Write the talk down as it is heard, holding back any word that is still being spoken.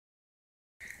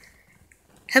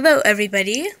Hello,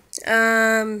 everybody.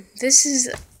 This is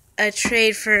a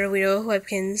trade for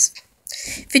Weirdowithwebkinz.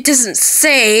 If it doesn't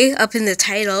say up in the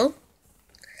title.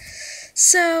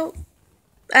 So,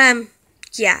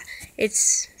 yeah,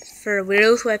 it's for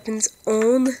Weirdowithwebkinz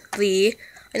only.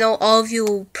 I know all of you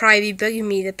will probably be bugging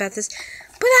me about this,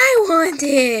 but I want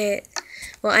it.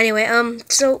 Well, anyway,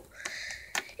 so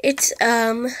it's,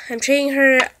 I'm trading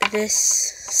her this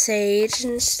sage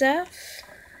and stuff.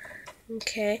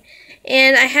 Okay,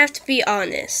 and I have to be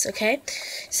honest, okay?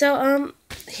 So,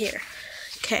 here.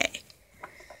 Okay.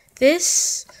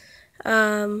 This,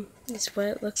 is what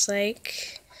it looks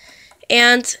like.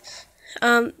 And,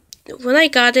 when I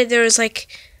got it, there was, like,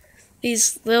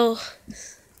 this little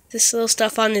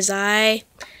stuff on his eye,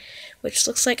 which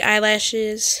looks like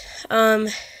eyelashes.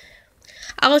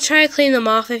 I'll try to clean them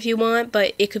off if you want,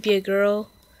 but it could be a girl.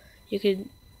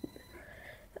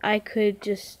 I could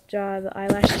just draw the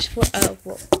eyelashes for,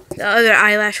 the other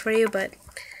eyelash for you, but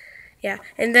yeah.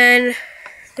 And then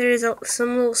there's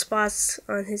some little spots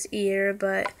on his ear,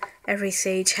 but every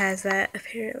sage has that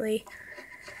apparently.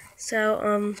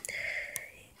 So,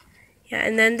 yeah.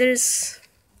 And then there's,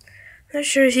 I'm not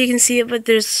sure if you can see it, but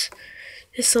there's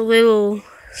just a little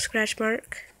scratch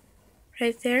mark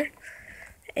right there.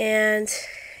 And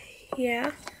yeah,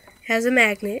 it has a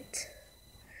magnet.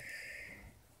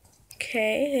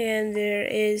 Okay, and there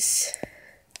is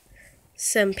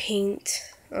some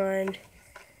paint on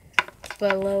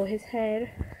below his head,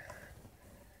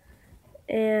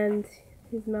 and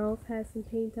his mouth has some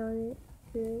paint on it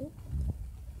too.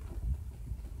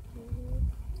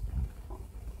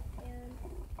 And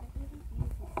I haven't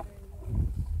used this very much.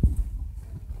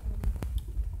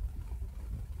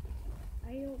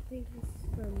 I don't think this is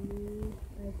from me.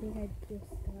 I think I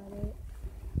just got it.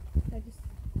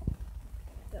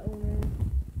 The owner.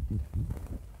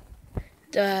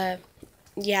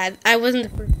 Yeah, I wasn't the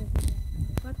first person.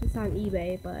 I bought this on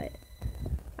eBay, but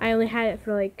I only had it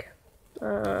for like,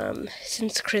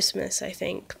 since Christmas, I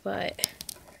think, but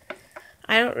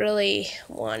I don't really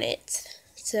want it.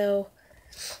 So,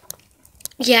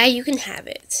 yeah, you can have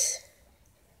it.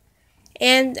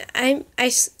 And I'm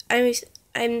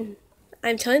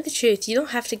telling the truth. You don't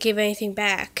have to give anything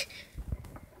back.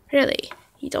 Really,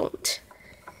 you don't.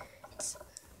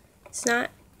 It's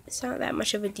not that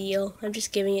much of a deal. I'm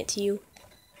just giving it to you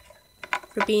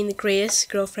for being the greatest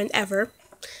girlfriend ever.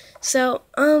 So,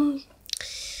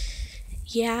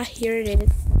 yeah, here it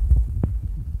is.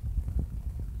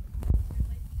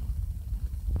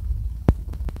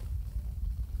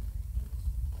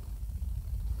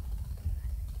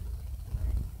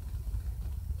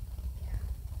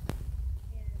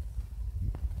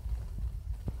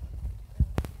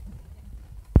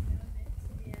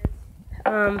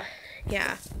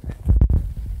 Yeah.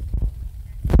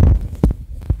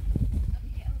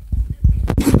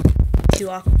 Too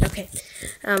awkward. Okay.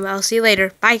 I'll see you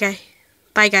later. Bye,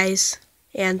 guys.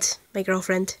 And my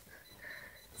girlfriend.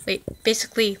 Wait,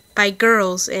 basically, bye,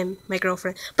 girls and my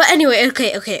girlfriend. But anyway,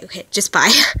 okay. Just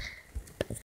bye.